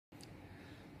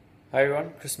Hi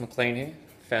everyone, Chris McLean here,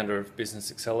 founder of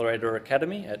Business Accelerator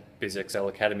Academy at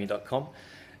bizxlacademy.com,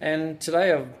 and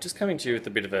today I'm just coming to you with a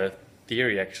bit of a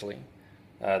theory actually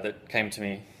that came to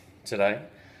me today,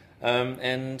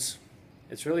 and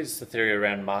it's really just a theory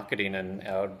around marketing and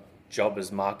our job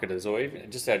as marketers, or even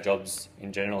just our jobs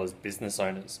in general as business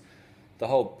owners. The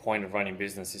whole point of running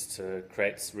business is to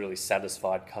create really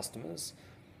satisfied customers,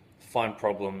 find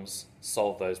problems,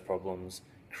 solve those problems,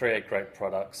 create great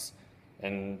products,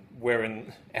 and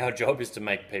our job is to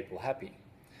make people happy.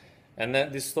 And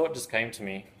this thought just came to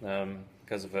me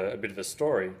because of a bit of a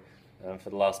story for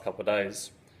the last couple of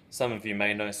days. Some of you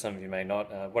may know, some of you may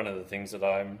not. One of the things that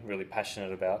I'm really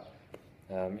passionate about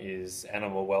is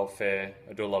animal welfare.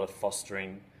 I do a lot of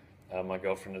fostering. My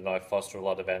girlfriend and I foster a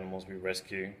lot of animals. We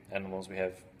rescue animals. We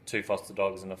have 2 foster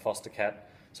dogs and a foster cat.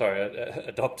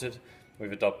 Adopted.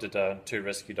 We've adopted 2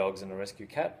 rescue dogs and a rescue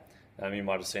cat. You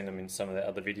might have seen them in some of the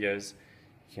other videos.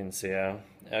 You can see our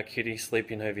kitty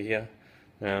sleeping over here,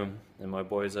 and my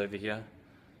boys over here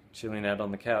chilling out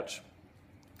on the couch.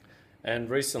 And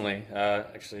recently,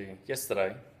 actually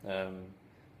yesterday,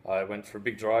 I went for a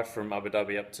big drive from Abu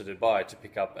Dhabi up to Dubai to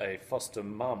pick up a foster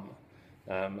mum,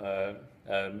 a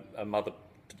mother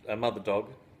dog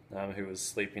who was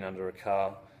sleeping under a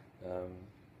car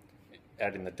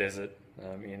out in the desert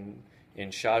in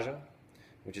Sharjah,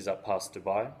 which is up past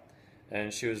Dubai.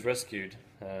 And she was rescued,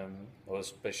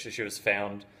 she was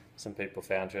found. Some people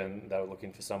found her and they were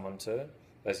looking for someone to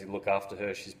basically look after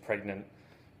her. She's pregnant,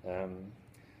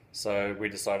 so we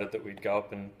decided that we'd go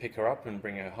up and pick her up and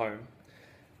bring her home.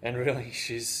 And really,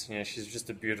 she's just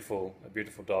a beautiful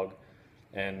dog,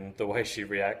 and the way she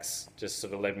reacts just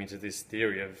sort of led me to this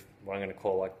theory of what I'm going to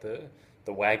call like the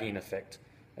wagging effect.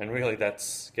 And really,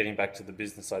 that's getting back to the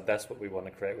business side. That's what we want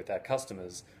to create with our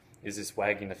customers, is this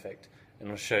wagging effect.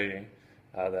 And I'll show you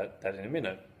that in a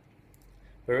minute.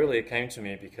 But really it came to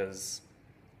me because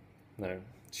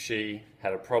she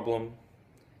had a problem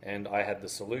and I had the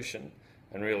solution.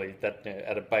 And really that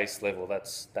at a base level,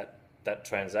 that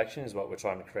transaction is what we're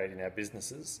trying to create in our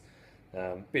businesses.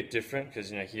 Bit different because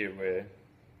here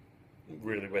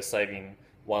we're saving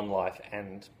one life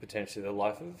and potentially the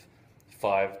life of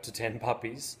 5 to 10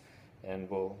 puppies, and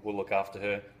we'll look after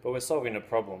her. But we're solving a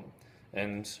problem,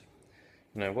 and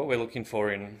what we're looking for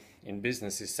in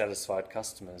business is satisfied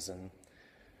customers. And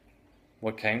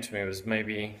what came to me was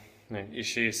maybe, is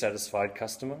she a satisfied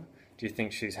customer? Do you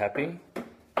think she's happy?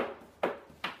 Do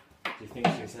you think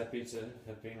she's happy to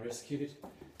have been rescued?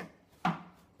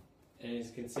 And as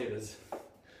you can see, there's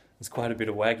quite a bit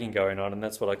of wagging going on, and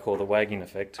that's what I call the wagging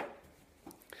effect.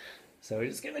 So we're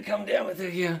just going to come down with her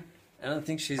here, and I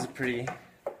think she's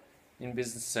in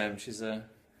business terms, she's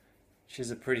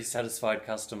a pretty satisfied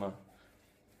customer.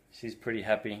 She's pretty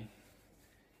happy.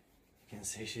 You can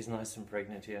see she's nice and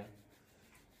pregnant here.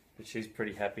 But she's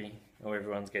pretty happy. Oh,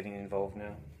 everyone's getting involved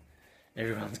now.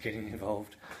 Everyone's getting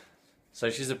involved. So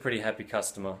she's a pretty happy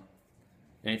customer.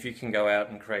 And if you can go out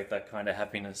and create that kind of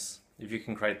happiness, if you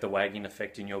can create the wagging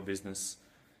effect in your business,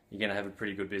 you're going to have a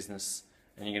pretty good business,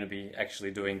 and you're going to be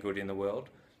actually doing good in the world,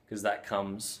 because that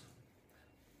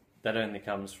only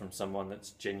comes from someone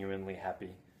that's genuinely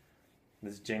happy,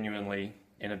 that's genuinely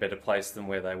in a better place than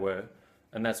where they were.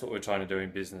 And that's what we're trying to do in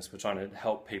business. We're trying to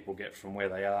help people get from where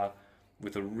they are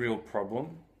with a real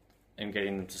problem and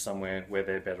getting them to somewhere where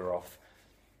they're better off.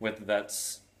 Whether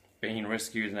that's being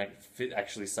rescued and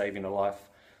actually saving a life,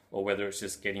 or whether it's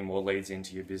just getting more leads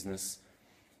into your business,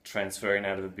 transferring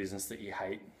out of a business that you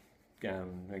hate,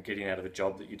 getting out of a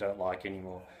job that you don't like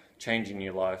anymore, changing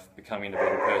your life, becoming a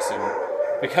better person,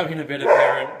 becoming a better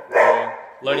parent, or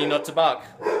learning not to bark.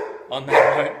 On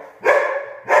that note,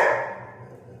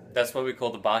 that's what we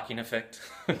call the barking effect.